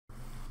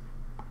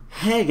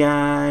Hey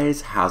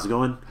guys, how's it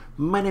going?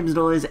 My name is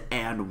Noise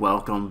and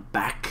welcome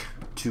back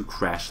to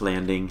Crash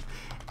Landing.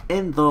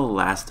 In the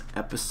last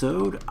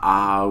episode,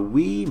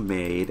 we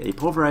made a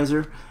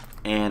pulverizer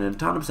and an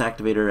autonomous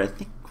activator. I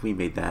think we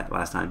made that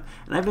last time.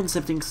 And I've been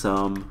sifting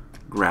some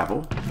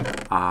gravel,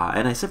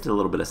 and I sifted a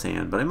little bit of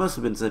sand, but I've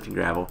mostly been sifting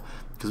gravel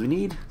because we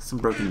need some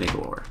broken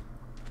nickel ore.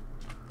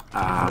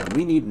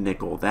 We need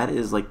nickel. That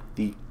is like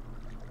the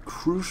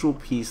crucial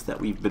piece that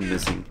we've been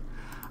missing.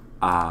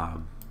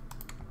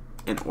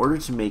 In order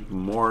to make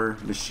more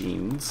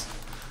machines,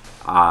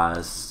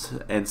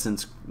 and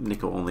since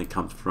nickel only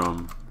comes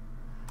from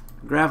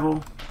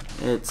gravel,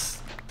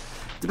 it's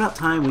about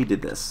time we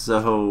did this.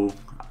 So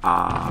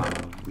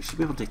we should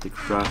be able to take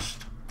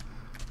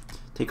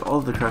all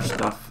of the crushed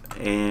stuff,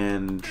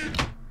 and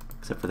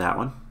except for that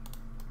one,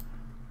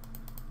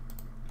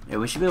 and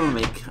we should be able to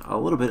make a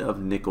little bit of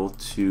nickel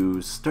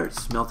to start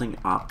smelting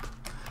up.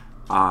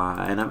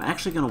 And I'm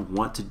actually going to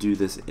want to do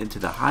this into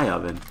the high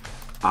oven.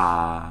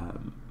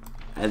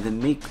 And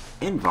then make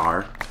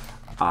Invar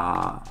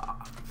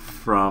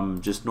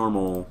from just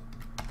normal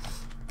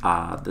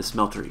the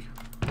smeltery.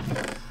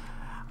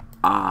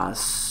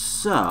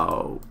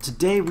 So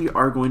today we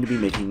are going to be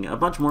making a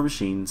bunch more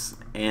machines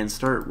and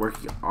start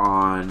working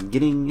on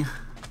getting,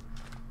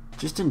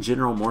 just in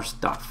general, more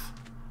stuff.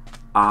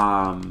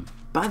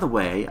 By the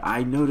way,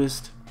 I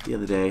noticed the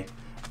other day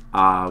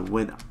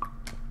when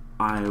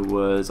I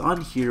was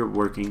on here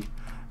working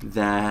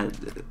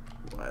that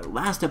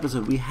last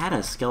episode we had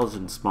a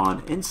skeleton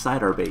spawn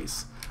inside our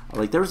base.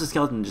 Like, there was a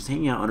skeleton just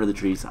hanging out under the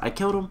trees. I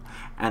killed him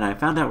and I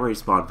found out where he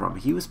spawned from.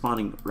 He was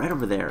spawning right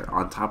over there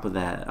on top of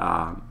that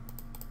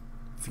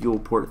fuel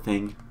port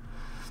thing.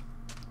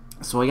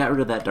 So I got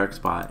rid of that dark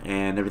spot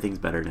and everything's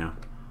better now.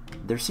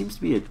 There seems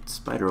to be a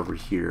spider over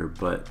here,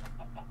 but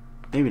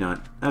maybe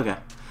not. Okay.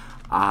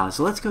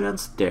 So let's go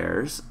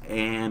downstairs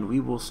and we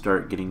will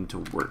start getting to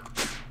work.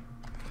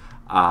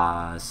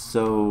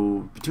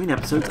 So between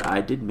episodes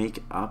I did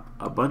make up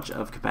a bunch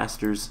of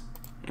capacitors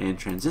and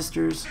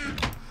transistors,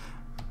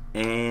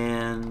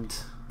 and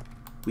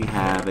we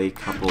have a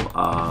couple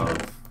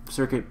of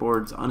circuit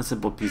boards,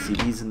 unassembled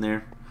PCBs in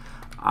there.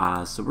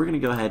 So we're going to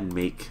go ahead and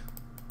make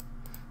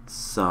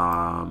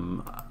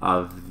some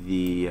of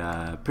the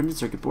printed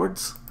circuit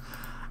boards,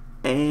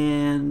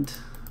 and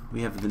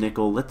we have the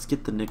nickel. Let's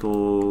get the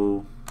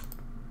nickel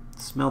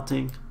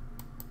smelting.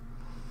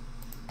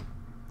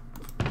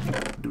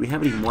 Do we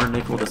have any more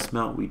nickel to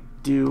smelt? We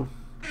do.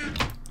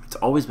 It's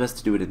always best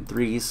to do it in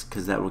threes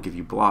because that will give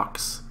you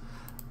blocks.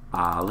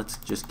 Let's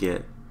just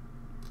get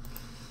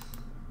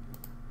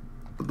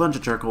a bunch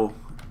of charcoal.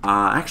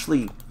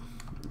 Actually,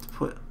 let's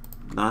put,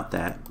 not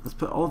that. Let's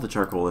put all the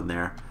charcoal in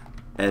there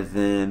and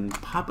then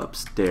pop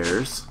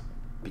upstairs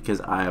because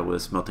I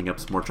was smelting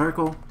up some more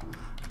charcoal.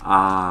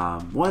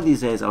 One of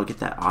these days I'll get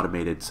that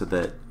automated so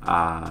that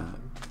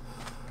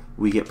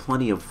we get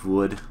plenty of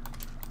wood.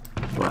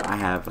 But I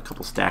have a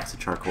couple stacks of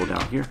charcoal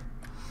down here.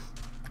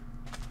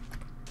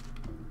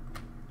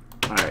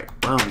 Alright,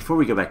 well, before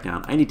we go back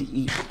down, I need to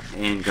eat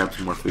and grab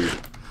some more food.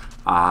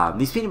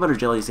 These peanut butter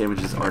jelly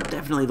sandwiches are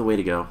definitely the way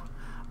to go.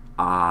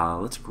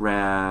 Let's just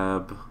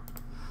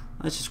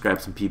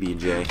grab some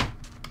PB&J.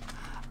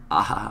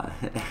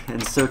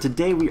 And so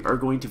today we are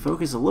going to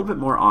focus a little bit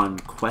more on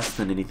quests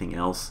than anything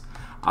else.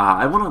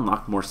 I want to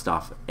unlock more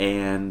stuff,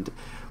 and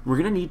we're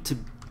going to need to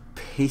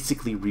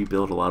basically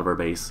rebuild a lot of our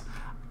base.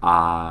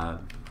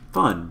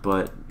 Fun,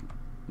 but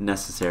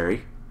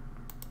necessary.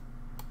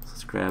 So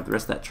let's grab the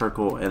rest of that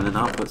charcoal, and then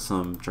I'll put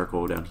some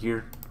charcoal down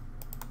here.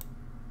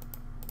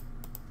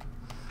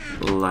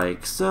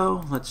 Like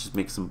so. Let's just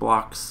make some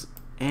blocks,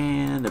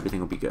 and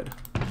everything will be good.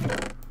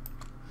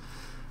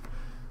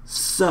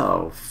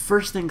 So,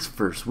 first things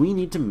first, we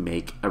need to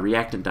make a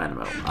reactant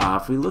dynamo.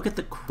 If we look at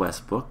the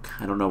quest book,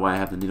 I don't know why I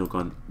have the needle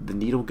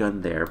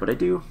gun there, but I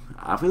do.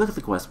 If we look at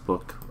the quest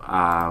book,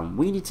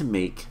 we need to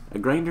make a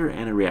grinder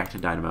and a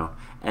reactant dynamo,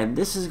 and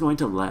this is going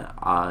to let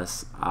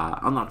us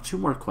unlock 2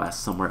 more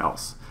quests somewhere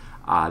else.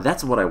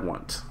 That's what I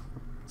want.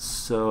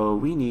 So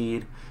we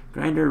need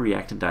grinder,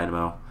 reactant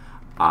dynamo.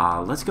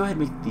 Let's go ahead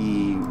and make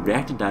the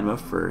reactant dynamo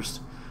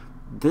first.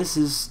 This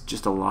is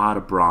just a lot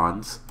of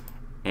bronze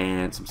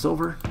and some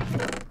silver.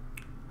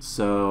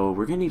 So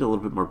we're gonna need a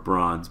little bit more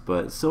bronze,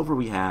 but silver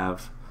we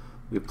have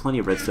plenty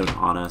of redstone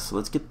on us. So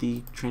let's get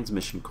the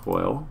transmission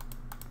coil.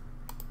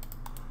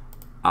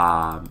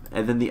 And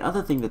then the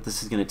other thing that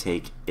this is gonna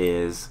take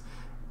is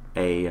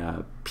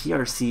a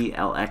PRC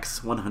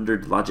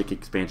LX100 logic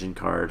expansion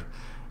card,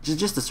 which is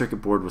just a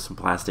circuit board with some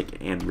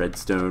plastic and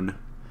redstone.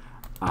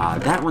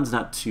 That one's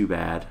not too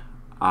bad,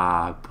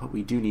 but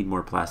we do need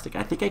more plastic.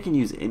 I think I can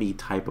use any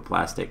type of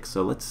plastic,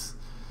 so let's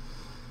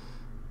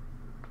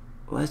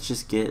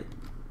just get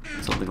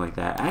something like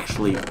that.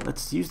 Actually,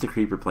 let's use the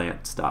creeper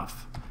plant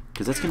stuff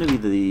because that's going to be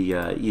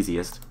the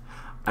easiest.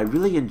 I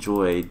really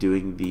enjoy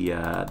doing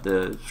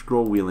the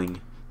scroll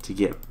wheeling to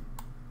get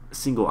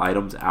single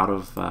items out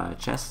of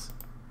chests.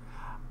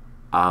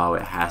 Oh,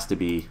 it has to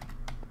be.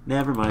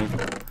 Never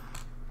mind.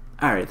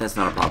 Alright, that's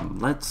not a problem.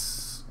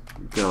 Let's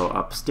go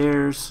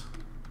upstairs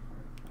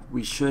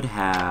we should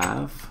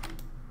have,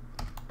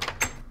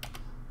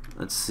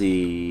 let's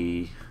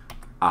see,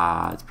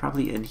 it's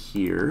probably in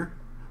here.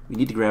 We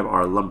need to grab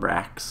our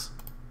lumbrax.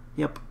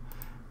 Yep.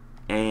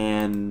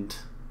 And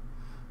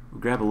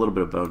we'll grab a little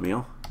bit of bone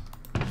meal.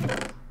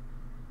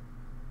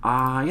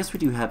 I guess we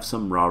do have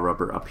some raw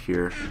rubber up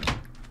here.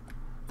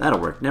 That'll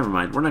work. Never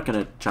mind. We're not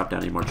going to chop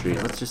down any more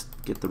trees. Let's just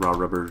get the raw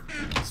rubber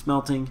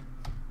smelting.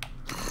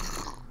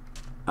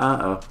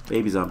 Uh-oh.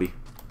 Baby zombie.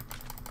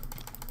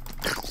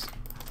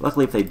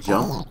 Luckily, if they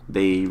jump,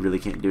 they really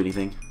can't do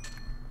anything.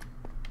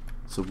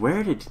 So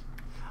where did...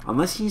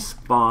 Unless he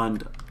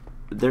spawned...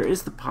 There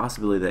is the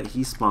possibility that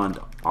he spawned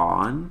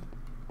on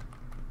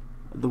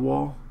the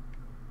wall.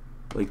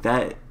 Like,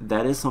 that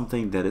is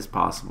something that is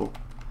possible.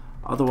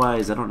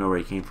 Otherwise, I don't know where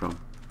he came from.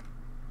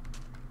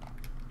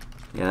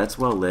 Yeah, that's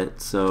well lit,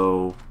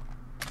 so...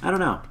 I don't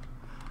know.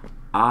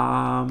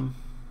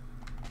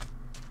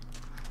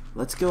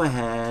 Let's go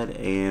ahead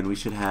and we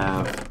should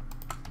have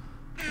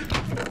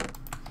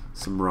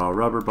some raw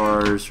rubber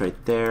bars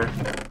right there.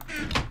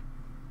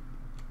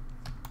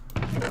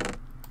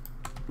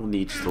 We'll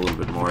need just a little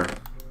bit more.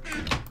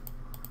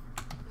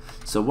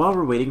 So while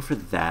we're waiting for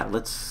that,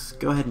 let's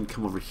go ahead and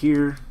come over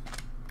here.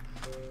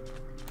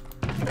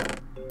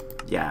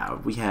 Yeah,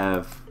 we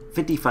have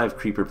 55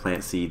 creeper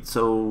plant seed,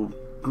 so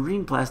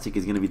green plastic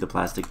is going to be the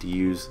plastic to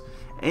use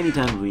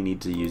anytime we need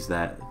to use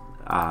that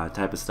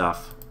type of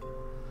stuff.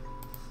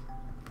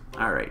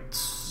 Alright,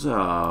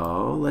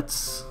 so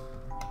let's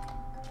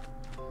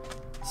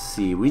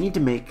see. We need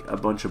to make a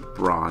bunch of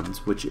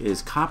bronze, which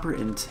is copper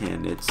and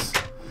tin. It's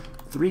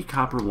 3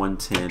 copper, 1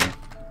 tin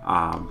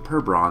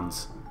per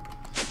bronze.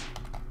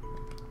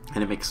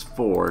 And it makes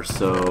 4,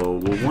 so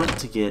we'll want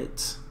to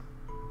get...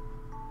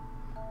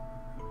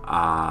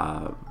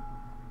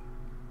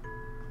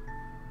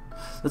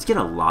 let's get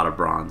a lot of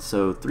bronze.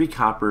 So 3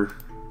 copper,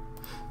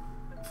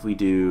 if we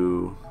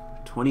do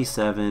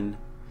 27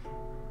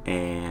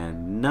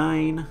 and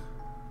 9.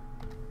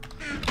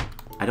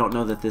 I don't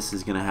know that this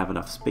is going to have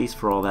enough space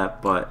for all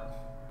that,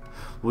 but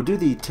we'll do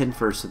the tin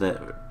first so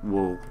that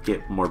we'll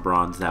get more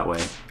bronze that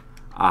way.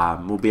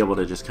 We'll be able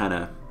to just kind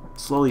of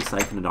slowly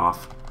siphon it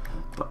off.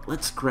 But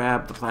let's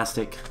grab the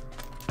plastic.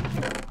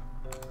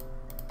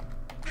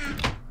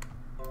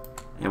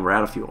 And we're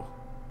out of fuel.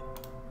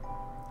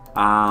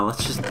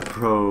 Let's just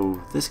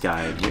throw this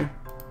guy in here.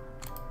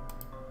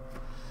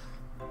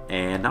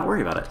 And not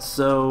worry about it.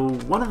 So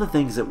one of the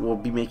things that we'll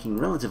be making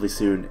relatively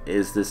soon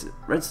is this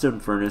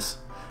redstone furnace.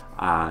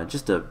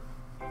 Just a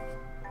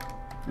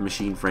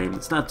machine frame.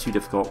 It's not too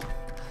difficult.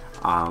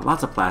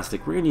 Lots of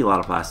plastic. We're going to need a lot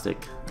of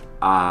plastic.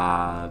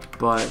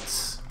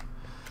 But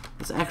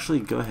let's actually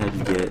go ahead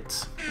and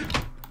get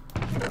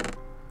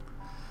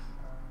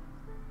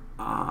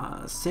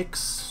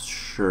 6.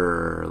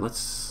 Sure.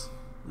 Let's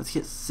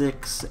get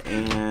 6,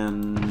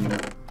 and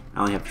I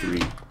only have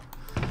 3.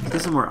 Let's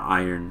get some more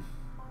iron.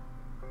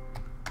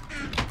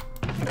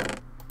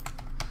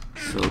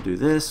 So we'll do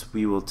this.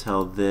 We will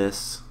tell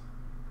this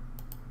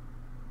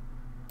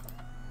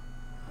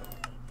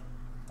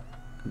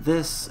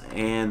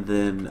and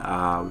then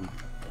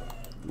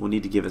we'll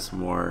need to give it some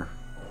more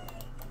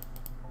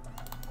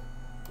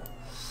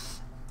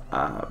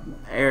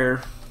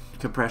air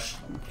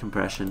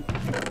compression.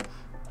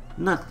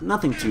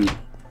 Nothing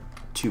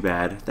too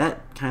bad.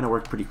 That kind of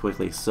worked pretty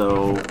quickly.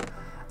 So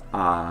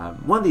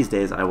one of these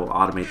days I will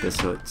automate this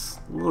so it's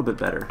a little bit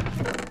better.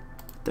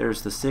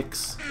 There's the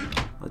 6.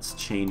 Let's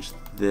change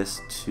this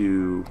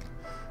to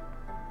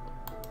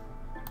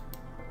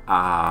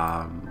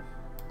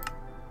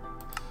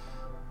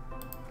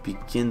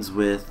begins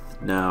with,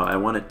 no, I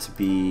want it to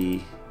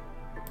be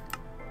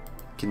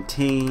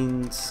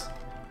contains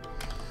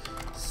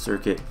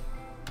circuit.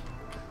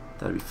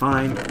 That'll be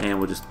fine, and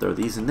we'll just throw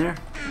these in there.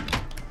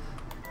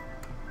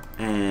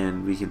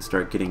 And we can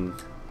start getting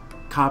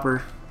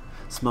copper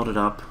smelted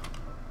up.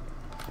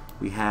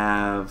 We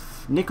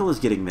have nickel is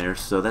getting there,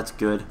 so that's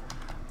good.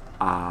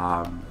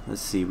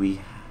 Let's see,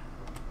 we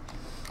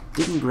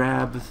didn't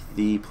grab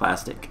the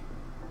plastic.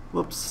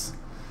 Whoops.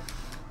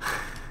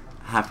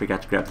 I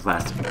forgot to grab the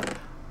plastic.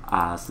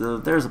 So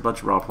there's a bunch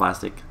of raw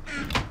plastic.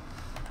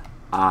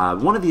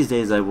 One of these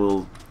days I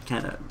will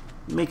kind of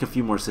make a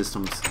few more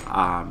systems.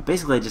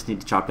 Basically I just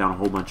need to chop down a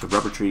whole bunch of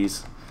rubber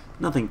trees.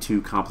 Nothing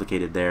too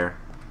complicated there.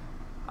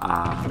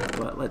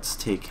 But let's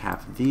take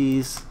half of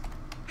these.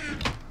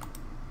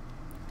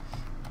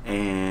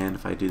 And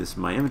if I do this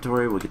in my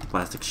inventory, we'll get the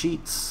plastic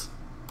sheets.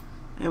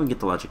 And we get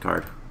the logic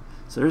card.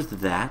 So there's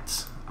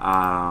that.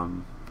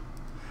 And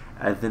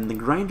then the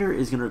grinder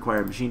is going to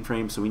require a machine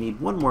frame, so we need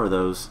 1 more of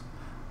those.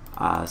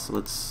 So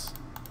let's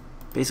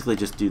basically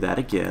just do that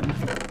again.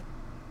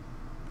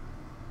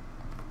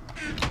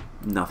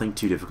 Nothing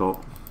too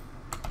difficult.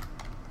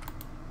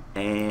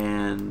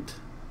 And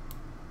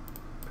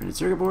printed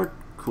circuit board.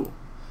 Cool.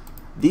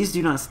 These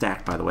do not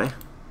stack, by the way.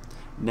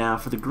 Now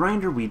for the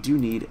grinder we do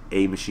need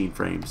a machine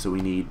frame, so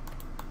we need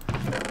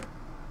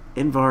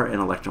Invar and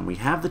Electrum. We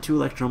have the 2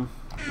 Electrum,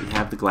 we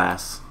have the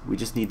glass, we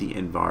just need the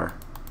Invar.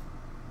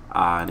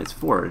 And it's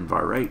 4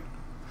 Invar, right?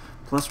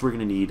 Plus we're going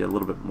to need a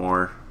little bit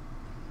more.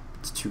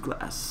 It's 2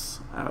 glass.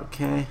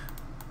 Okay.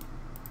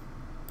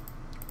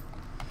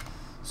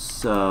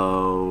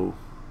 So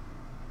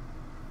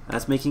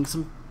that's making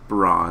some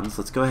bronze.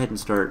 Let's go ahead and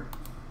start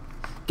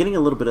getting a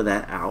little bit of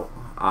that out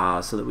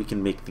so that we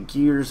can make the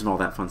gears and all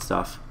that fun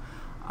stuff.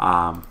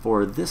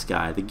 For this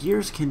guy, the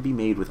gears can be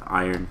made with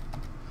iron.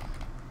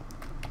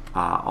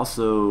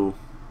 Also,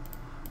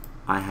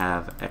 I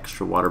have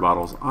extra water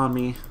bottles on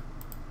me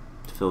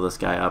to fill this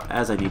guy up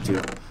as I need to.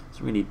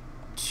 So we're going to need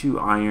 2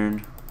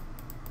 iron.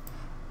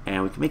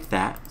 And we can make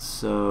that,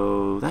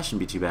 so that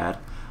shouldn't be too bad.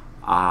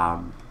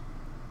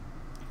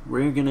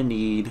 We're going to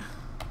need,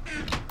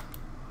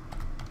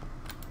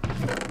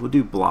 we'll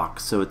do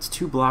blocks. So it's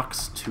 2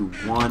 blocks to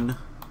 1.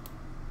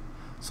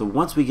 So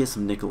once we get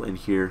some nickel in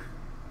here,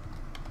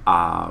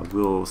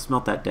 we'll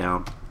smelt that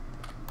down.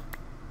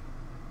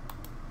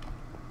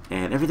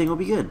 And everything will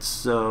be good.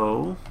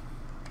 So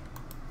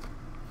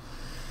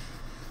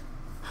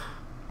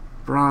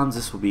bronze,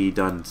 this will be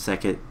done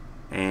second.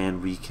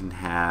 And we can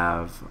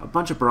have a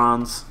bunch of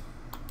bronze.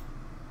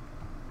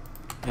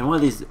 And one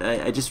of these,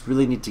 I just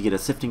really need to get a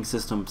sifting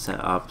system set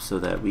up so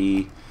that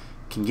we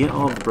can get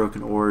all of the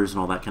broken ores and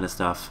all that kind of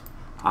stuff.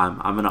 I'm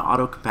going to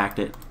auto compact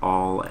it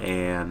all,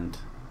 and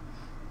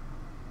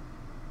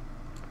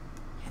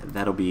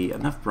that'll be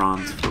enough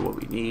bronze for what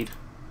we need.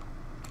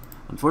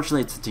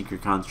 Unfortunately, it's a Tinker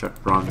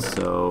Construct bronze,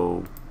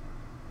 so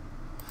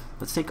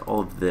let's take all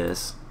of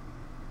this.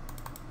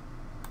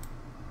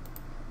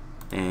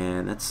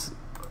 And let's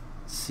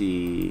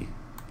see,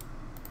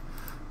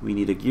 we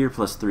need a gear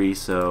plus 3,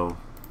 so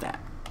that.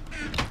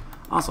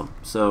 Awesome.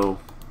 So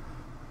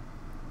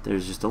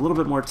there's just a little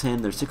bit more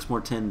tin. There's 6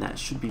 more tin. That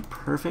should be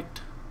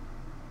perfect.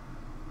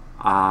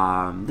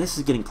 This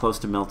is getting close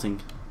to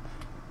melting.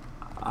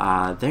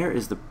 There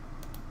is the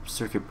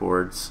circuit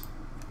boards.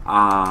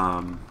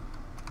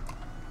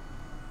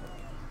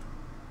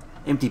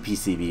 Empty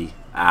PCB.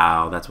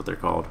 Ow, that's what they're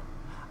called.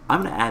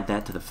 I'm going to add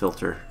that to the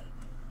filter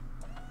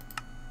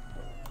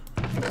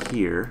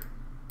here,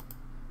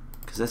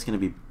 because that's going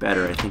to be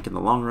better, I think, in the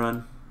long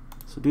run.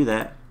 So do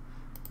that,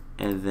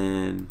 and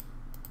then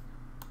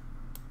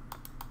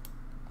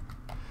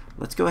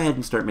let's go ahead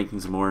and start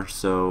making some more.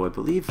 So I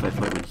believe if I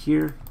put them in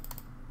here,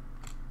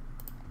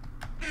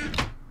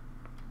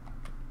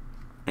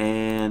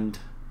 and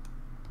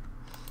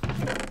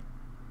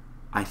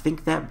I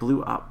think that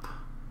blew up.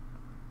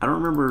 I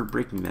don't remember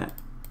breaking that.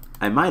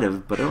 I might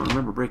have, but I don't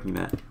remember breaking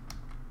that.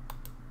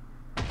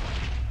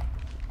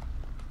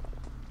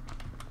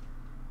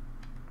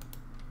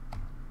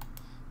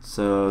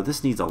 So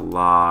this needs a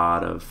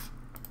lot of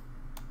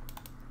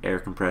air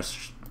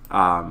compression,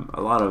 a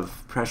lot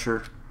of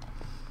pressure.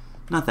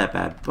 Not that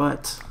bad,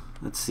 but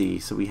let's see.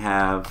 So we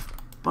have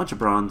a bunch of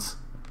bronze.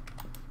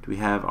 Do we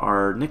have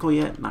our nickel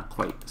yet? Not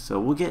quite. So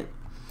we'll get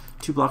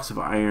 2 blocks of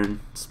iron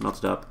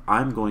smelted up.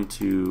 I'm going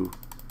to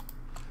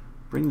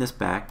bring this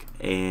back,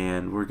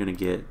 and we're going to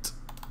get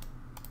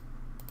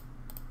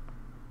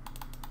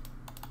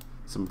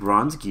some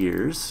bronze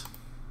gears.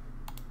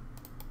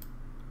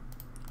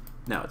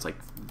 No, it's like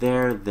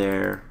there,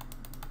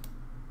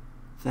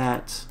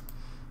 that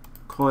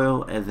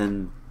coil, and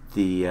then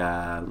the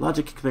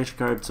logic connection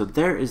card. So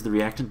there is the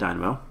reactant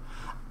dynamo.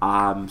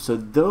 So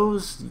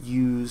those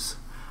use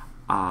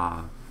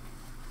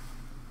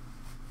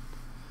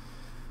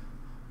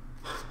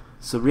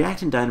so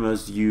reactant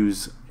dynamos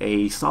use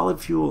a solid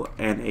fuel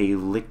and a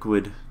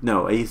liquid,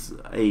 no,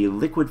 a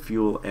liquid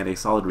fuel and a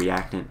solid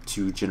reactant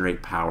to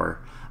generate power.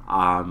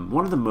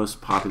 One of the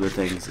most popular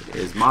things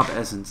is mob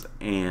essence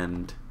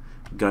and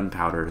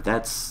gunpowder.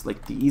 That's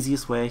like the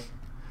easiest way.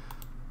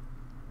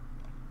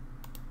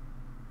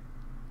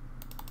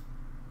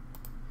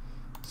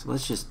 So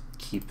let's just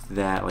keep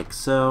that like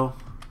so.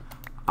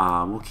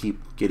 We'll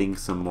keep getting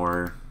some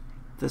more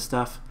this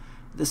stuff.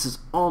 This is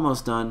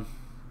almost done.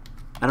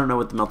 I don't know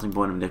what the melting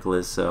point of nickel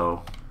is,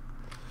 so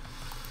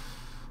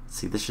let's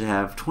see, this should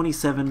have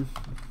 27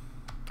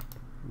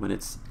 when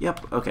it's,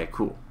 yep, okay,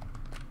 cool.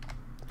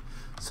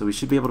 So we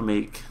should be able to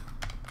make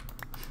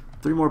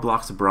 3 more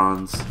blocks of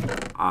bronze.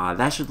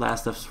 That should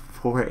last us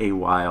for a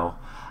while.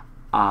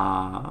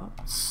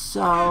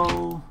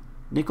 So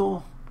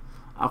nickel,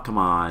 oh come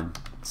on,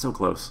 so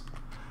close.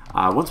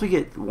 Once we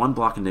get 1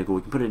 block of nickel,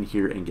 we can put it in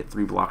here and get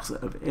 3 blocks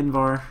of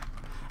Invar,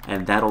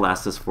 and that'll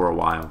last us for a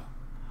while.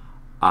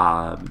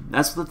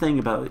 That's the thing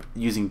about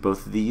using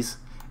both of these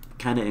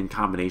kind of in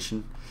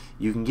combination.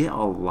 You can get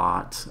a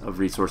lot of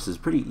resources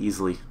pretty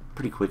easily,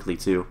 pretty quickly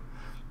too.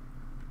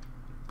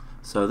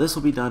 So this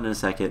will be done in a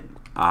second.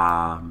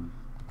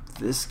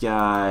 This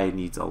guy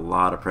needs a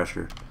lot of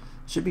pressure.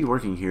 Should be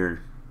working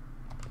here.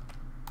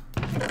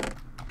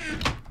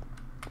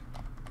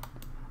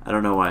 I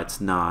don't know why it's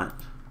not.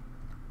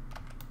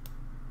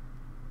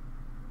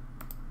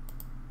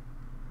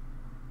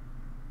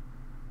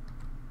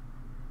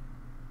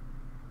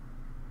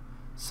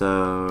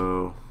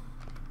 So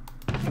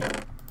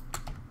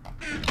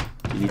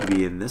you need to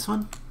be in this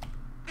one.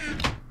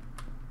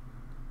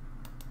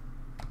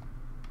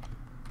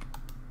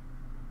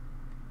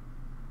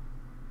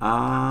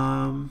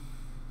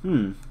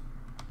 Let's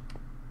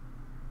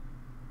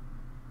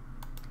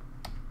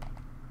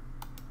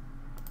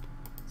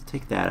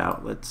take that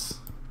out.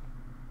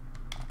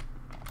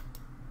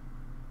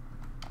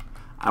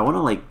 I want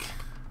to like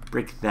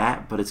break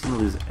that, but it's going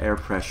to lose air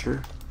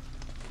pressure.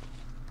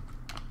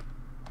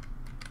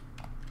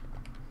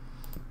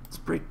 Let's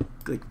break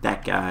like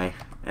that guy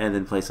and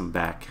then place him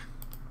back.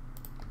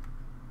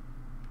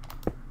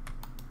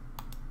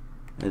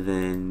 And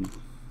then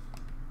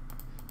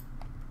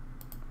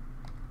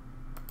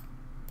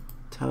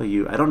tell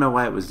you, I don't know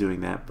why it was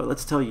doing that, but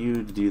let's tell you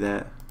to do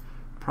that.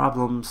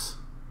 Problems,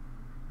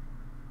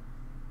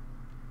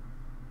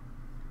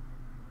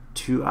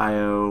 2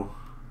 IO,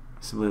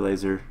 assembly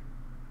laser,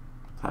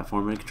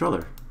 platform, and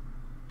controller.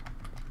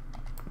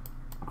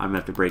 I'm gonna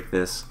have to break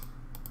this.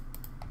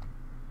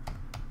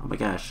 Oh my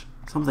gosh,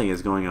 something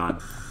is going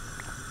on.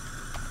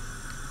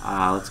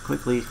 Let's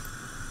quickly.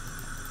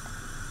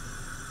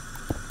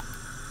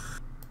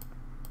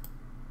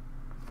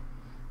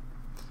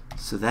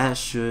 So that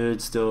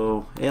should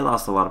still, it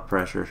lost a lot of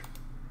pressure.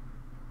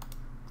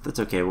 That's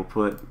okay,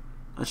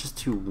 let's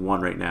just do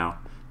 1 right now.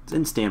 It's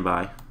in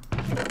standby.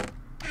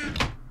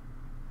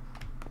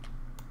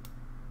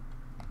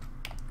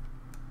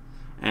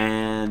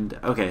 And,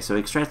 okay, so it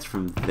extracts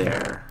from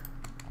there.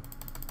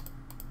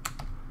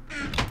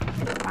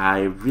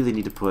 I really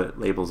need to put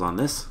labels on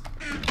this.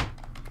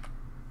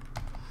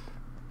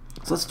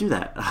 So let's do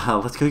that.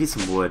 Let's go get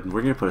some wood.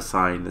 We're going to put a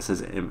sign that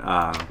says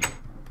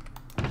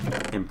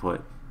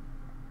input.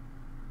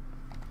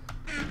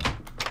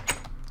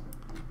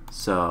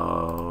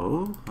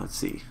 So, let's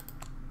see.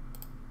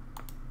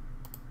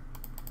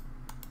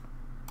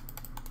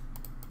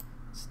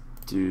 Let's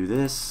do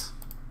this.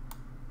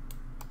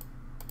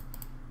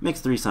 Makes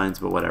 3 signs,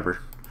 but whatever.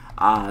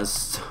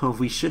 So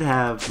we should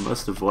have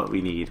most of what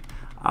we need.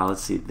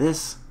 Let's see.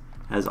 This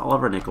has all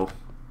of our nickel.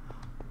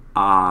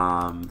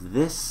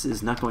 This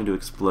is not going to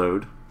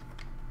explode.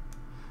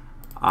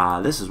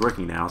 This is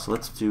working now, so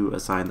let's do a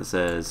sign that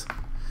says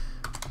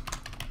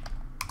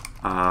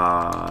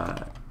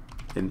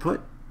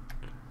input.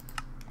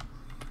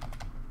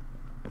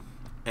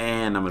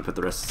 And I'm going to put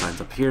the rest of the signs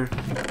up here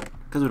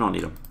because we don't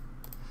need them.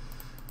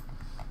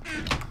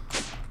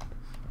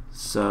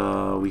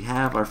 So we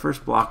have our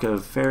first block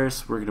of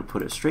ferrous. We're going to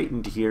put it straight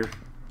into here.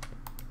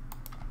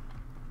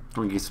 We're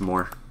going to get some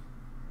more.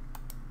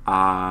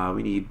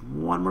 We need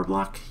 1 more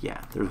block.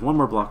 Yeah, there's 1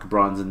 more block of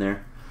bronze in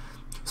there.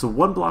 So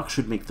 1 block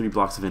should make 3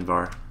 blocks of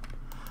Invar.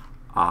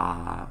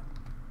 And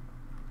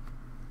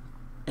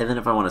then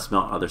if I want to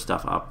smelt other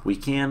stuff up, we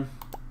can.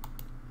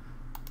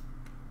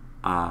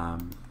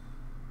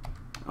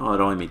 Oh,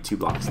 it only made 2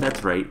 blocks.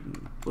 That's right.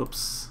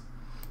 Whoops.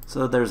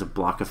 So there's a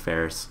block of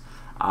ferrous.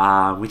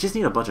 We just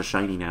need a bunch of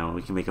shiny now.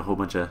 We can make a whole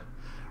bunch of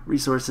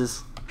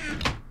resources.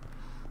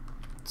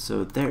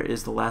 So there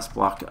is the last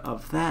block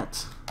of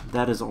that.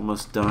 That is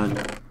almost done.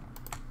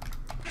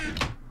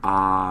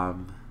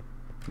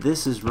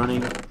 This is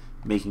running,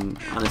 making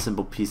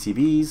unassembled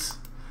PCBs.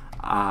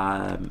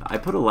 I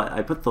put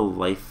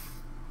the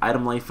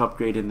item life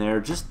upgrade in there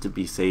just to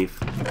be safe.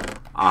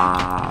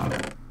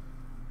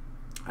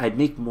 I'd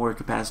make more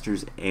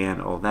capacitors and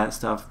all that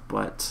stuff,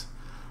 but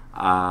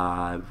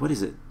what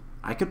is it?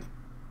 I could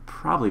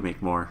probably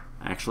make more,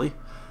 actually.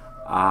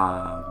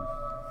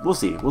 We'll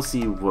see. We'll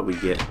see what we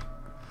get,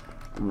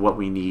 what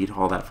we need,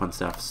 all that fun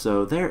stuff.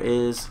 So there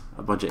is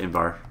a bunch of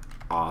Invar.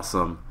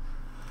 Awesome.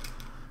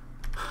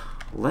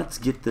 Let's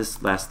get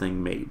this last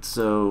thing made.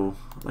 So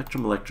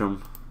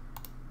electrum,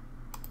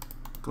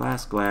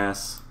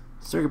 glass,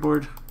 circuit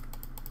board,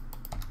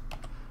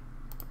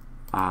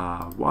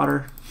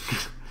 water.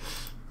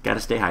 Gotta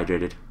stay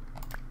hydrated.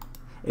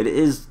 It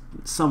is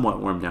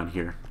somewhat warm down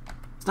here.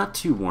 It's not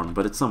too warm,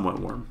 but it's somewhat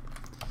warm.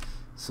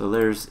 So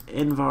there's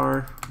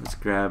Invar. Let's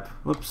grab,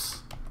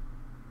 whoops.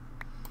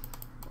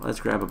 Let's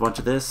grab a bunch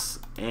of this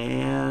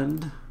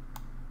and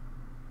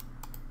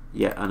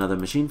yet another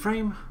machine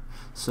frame.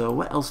 So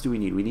what else do we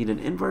need? We need an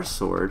Invar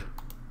sword.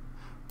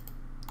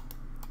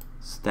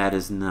 So that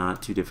is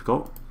not too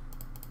difficult.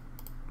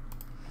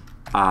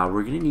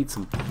 We're gonna need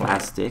some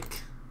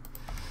plastic.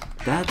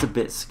 That's a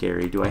bit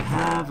scary. Do I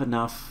have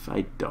enough?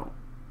 I don't.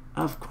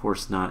 Of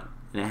course not.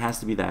 And it has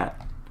to be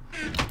that.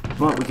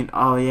 But we can,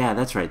 oh yeah,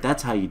 that's right.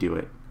 That's how you do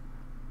it.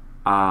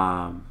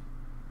 Now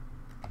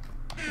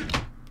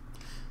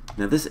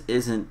this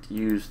isn't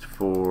used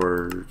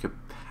for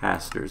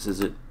capacitors, is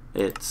it?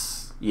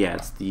 Yeah,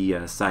 it's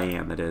the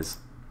cyan that is.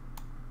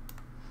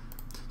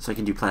 So I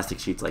can do plastic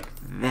sheets like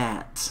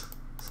that.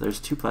 So there's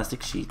 2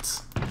 plastic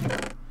sheets.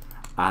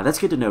 That's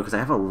good to know because I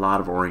have a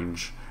lot of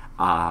orange.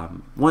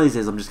 One of these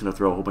days I'm just going to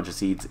throw a whole bunch of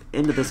seeds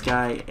into this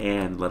guy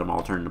and let them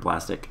all turn into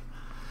plastic.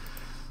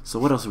 So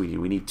what else do we need?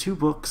 We need 2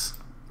 books,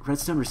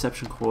 redstone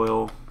reception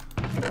coil,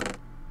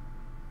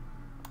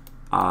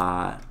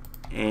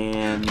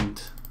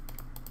 and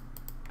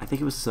I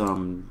think it was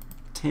some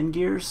tin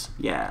gears.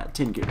 Yeah,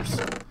 tin gears.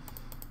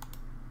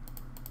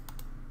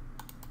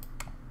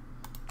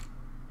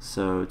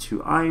 So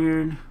 2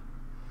 iron,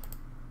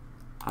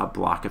 a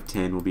block of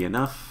tin will be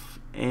enough,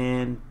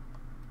 and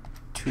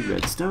 2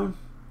 redstone.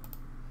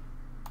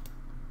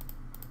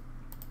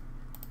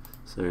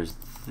 So there's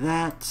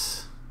that.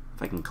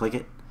 If I can click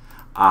it.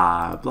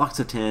 Blocks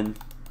of 10.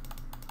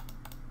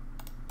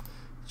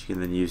 Which you can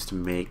then use to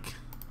make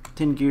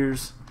 10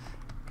 gears.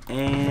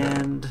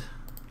 And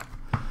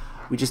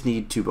we just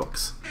need 2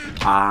 books.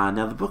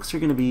 Now the books are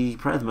going to be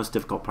probably the most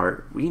difficult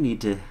part. We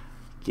need to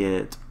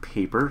get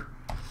paper,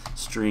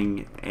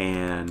 string,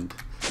 and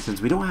since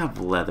we don't have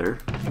leather,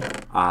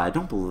 I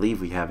don't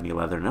believe we have any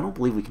leather, and I don't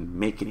believe we can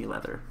make any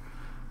leather.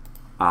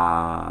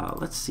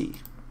 Let's see.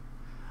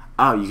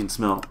 Oh, you can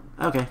smelt.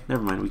 Okay,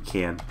 never mind, we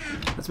can.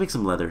 Let's make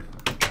some leather.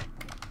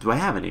 Do I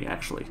have any,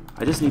 actually?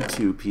 I just need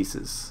 2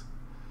 pieces.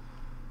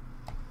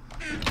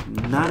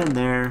 Not in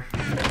there.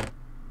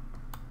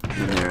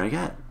 In there, I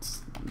got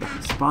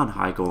spawn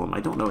high golem. I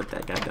don't know what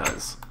that guy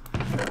does.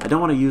 I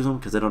don't want to use him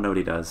because I don't know what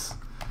he does.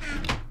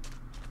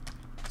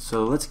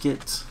 So let's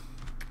get,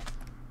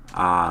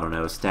 I don't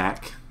know, a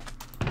stack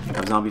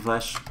of zombie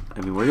flesh.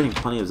 I mean, we're getting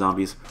plenty of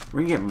zombies.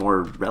 We're gonna get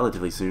more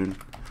relatively soon.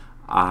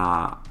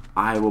 I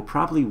will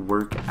probably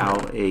work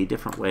out a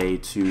different way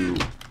to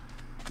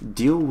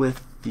deal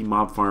with the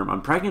mob farm.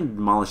 I'm probably gonna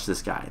demolish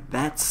this guy.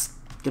 That's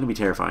gonna be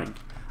terrifying.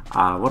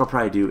 What I'll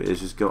probably do is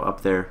just go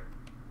up there.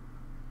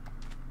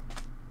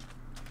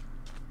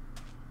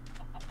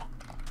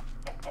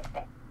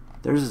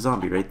 There's a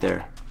zombie right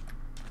there.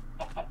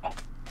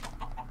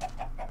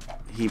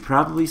 He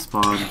probably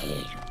spawned.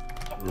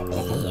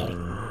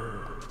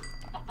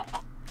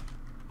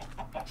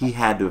 He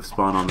had to have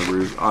spawned on the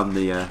roof, on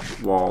the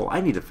wall.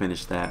 I need to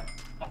finish that.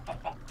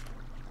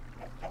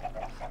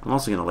 I'm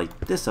also gonna light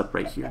this up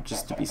right here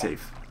just to be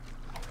safe.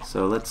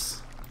 So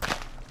let's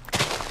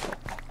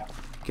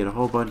get a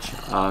whole bunch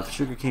of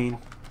sugarcane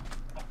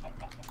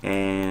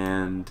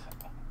and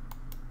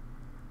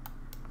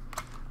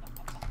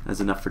that's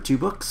enough for 2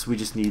 books. We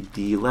just need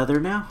the leather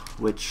now,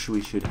 which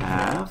we should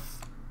have.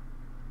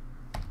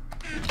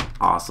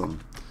 Awesome.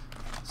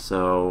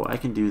 So I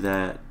can do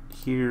that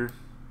here.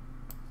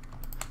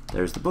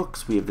 There's the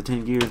books. We have the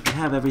 10 gears. We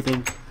have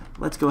everything.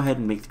 Let's go ahead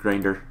and make the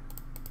grinder.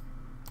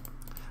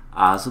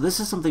 So this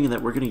is something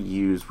that we're going to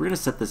use. We're going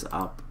to set this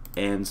up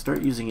and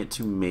start using it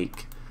to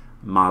make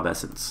mob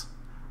essence.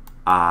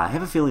 I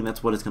have a feeling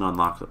that's what it's going to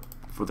unlock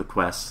for the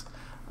quest.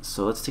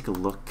 So let's take a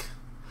look.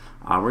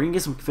 We're going to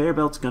get some conveyor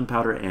belts,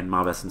 gunpowder, and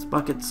mob essence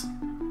buckets.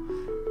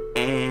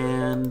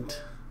 And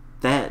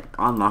that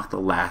unlocked the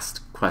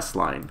last quest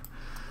line,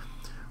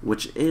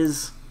 which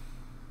is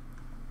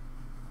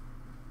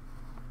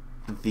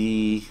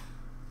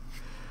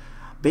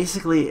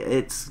basically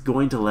it's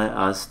going to let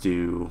us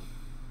do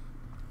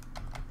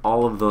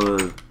all of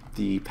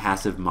the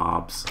passive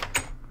mobs.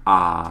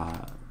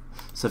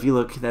 So if you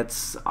look,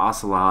 that's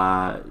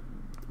ocelot,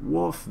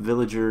 wolf,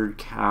 villager,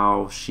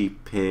 cow,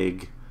 sheep,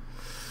 pig,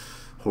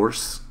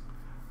 horse,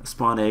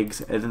 spawn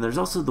eggs, and then there's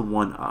also the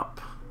 1-up.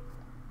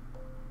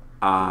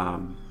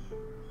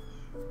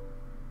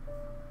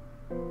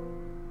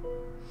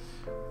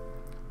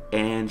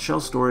 And shell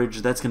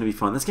storage, that's going to be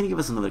fun. That's going to give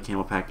us another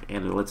camel pack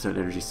and a redstone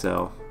energy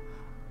cell.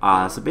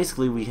 So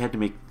basically we had to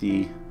make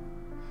the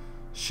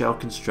shell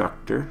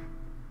constructor,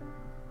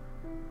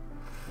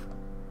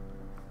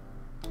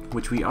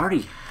 which we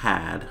already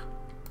had,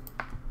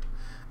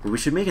 but we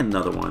should make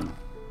another one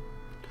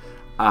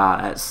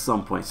at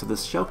some point. So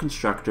this shell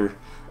constructor,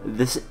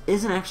 this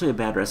isn't actually a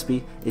bad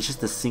recipe, it's just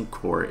the zinc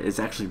core is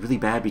actually really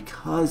bad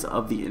because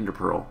of the ender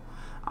pearl.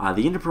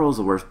 The ender pearl is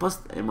the worst, plus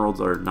the emeralds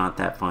are not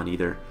that fun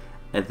either.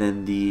 And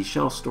then the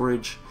shell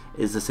storage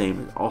is the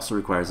same, it also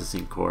requires a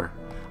zinc core.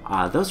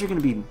 Those are going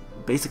to be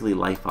basically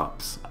life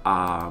ups.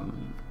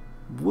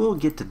 We'll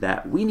get to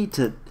that. We need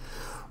to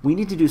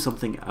do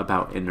something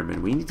about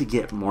Enderman. We need to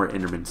get more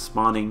Enderman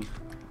spawning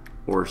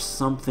or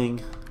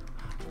something.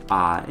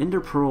 Ender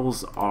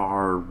pearls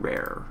are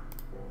rare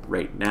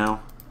right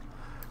now.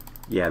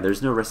 Yeah,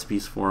 there's no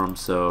recipes for them,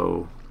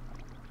 so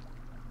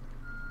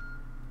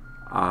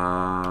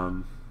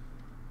oh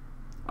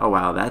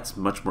wow, that's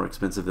much more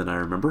expensive than I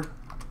remember.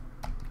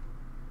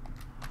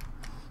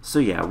 So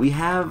yeah, we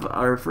have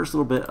our first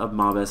little bit of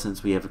mob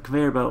essence. We have a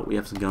conveyor belt, we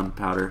have some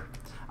gunpowder.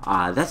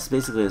 That's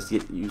basically us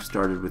get you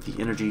started with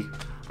the energy.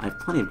 I have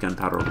plenty of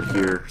gunpowder over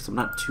here, so I'm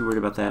not too worried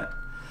about that.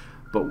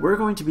 But we're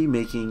going to be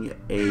making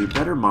a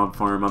better mob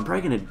farm. I'm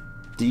probably going to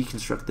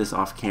deconstruct this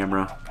off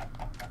camera.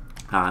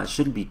 It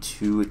shouldn't be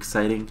too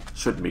exciting.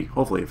 Shouldn't be,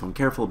 hopefully, if I'm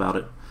careful about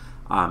it.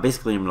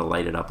 Basically, I'm going to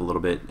light it up a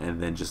little bit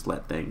and then just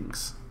let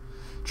things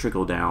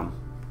trickle down.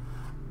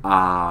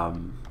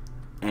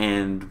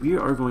 And we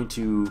are going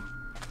to...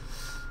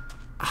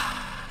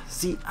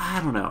 see, I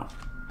don't know.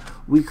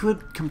 We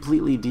could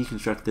completely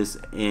deconstruct this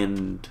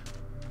and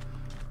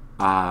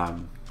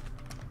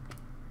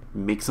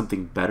make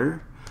something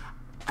better.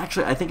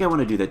 Actually, I think I want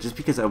to do that just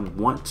because I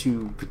want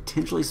to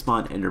potentially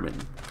spawn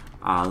Enderman.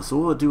 So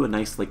we'll do a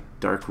nice like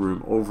dark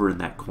room over in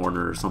that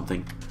corner or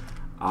something.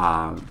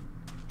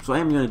 So I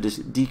am going to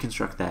just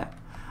deconstruct that.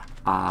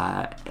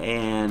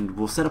 And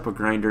we'll set up a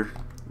grinder.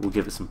 We'll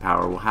give it some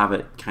power. We'll have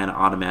it kind of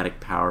automatic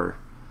power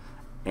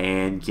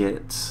and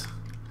get...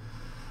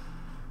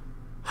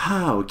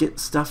 get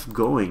stuff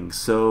going.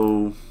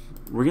 So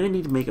we're gonna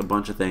need to make a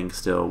bunch of things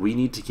still. We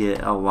need to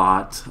get a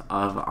lot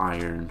of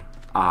iron.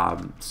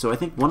 So I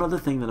think one other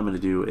thing that I'm gonna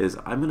do is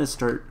I'm gonna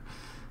start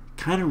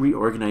kind of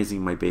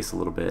reorganizing my base a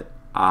little bit.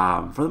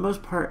 For the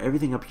most part,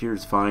 everything up here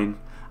is fine.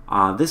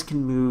 This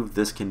can move,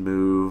 this can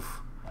move.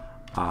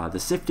 The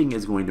sifting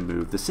is going to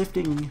move. The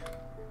sifting,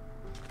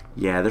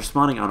 yeah, they're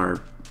spawning on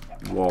our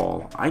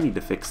wall. I need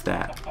to fix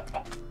that.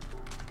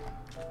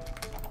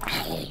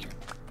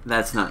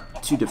 That's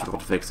not too difficult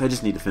to fix. I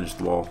just need to finish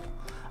the wall.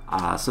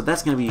 So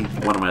that's going to be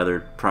one of my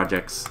other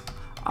projects.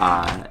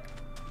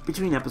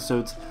 Between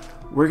episodes,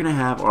 we're going to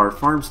have our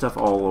farm stuff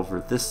all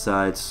over this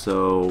side.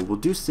 So we'll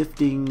do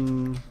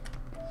sifting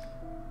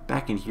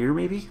back in here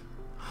maybe.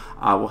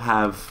 We'll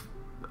have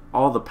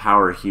all the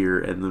power here,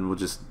 and then we'll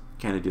just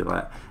kind of do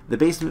that. The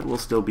basement will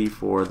still be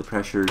for the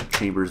pressure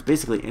chambers,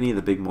 basically any of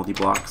the big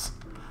multi-blocks.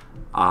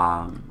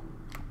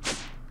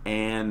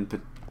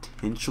 And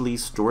potentially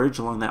storage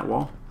along that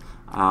wall.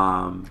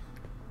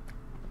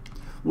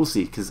 We'll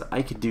see, because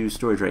I could do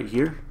storage right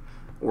here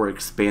or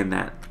expand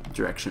that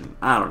direction.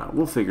 I don't know.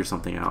 We'll figure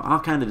something out. I'll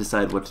kind of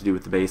decide what to do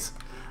with the base.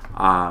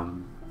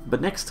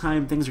 But next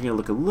time things are going to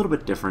look a little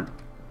bit different,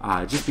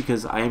 just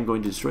because I am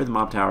going to destroy the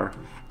mob tower,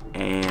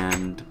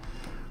 and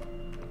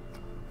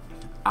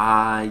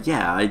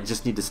yeah, I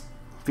just need to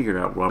figure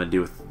out what I'm going to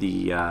do with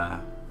the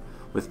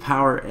with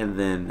power and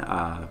then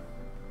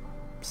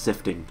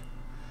sifting.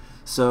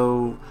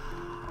 So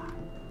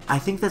I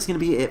think that's going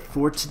to be it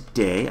for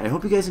today. I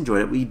hope you guys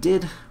enjoyed it. We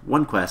did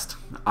one quest,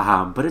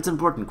 but it's an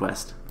important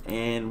quest,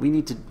 and we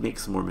need to make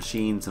some more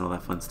machines and all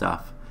that fun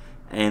stuff.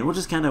 And we'll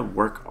just kind of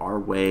work our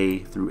way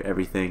through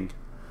everything.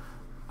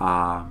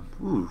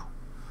 Ooh,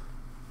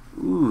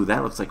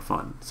 that looks like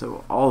fun.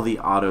 So all the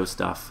auto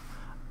stuff.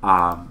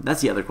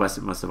 That's the other quest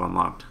it must have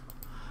unlocked.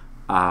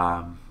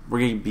 We're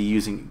going to be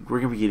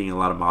getting a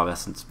lot of mob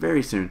essence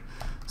very soon.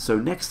 So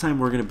next time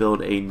we're going to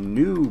build a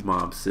new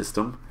mob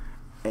system,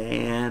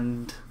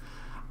 and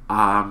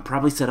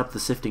probably set up the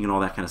sifting and all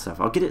that kind of stuff.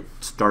 I'll get it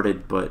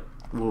started, but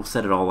we'll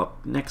set it all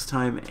up next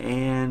time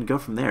and go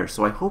from there.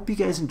 So I hope you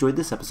guys enjoyed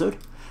this episode,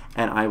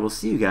 and I will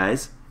see you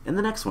guys in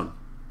the next one.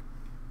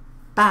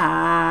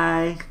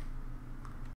 Bye!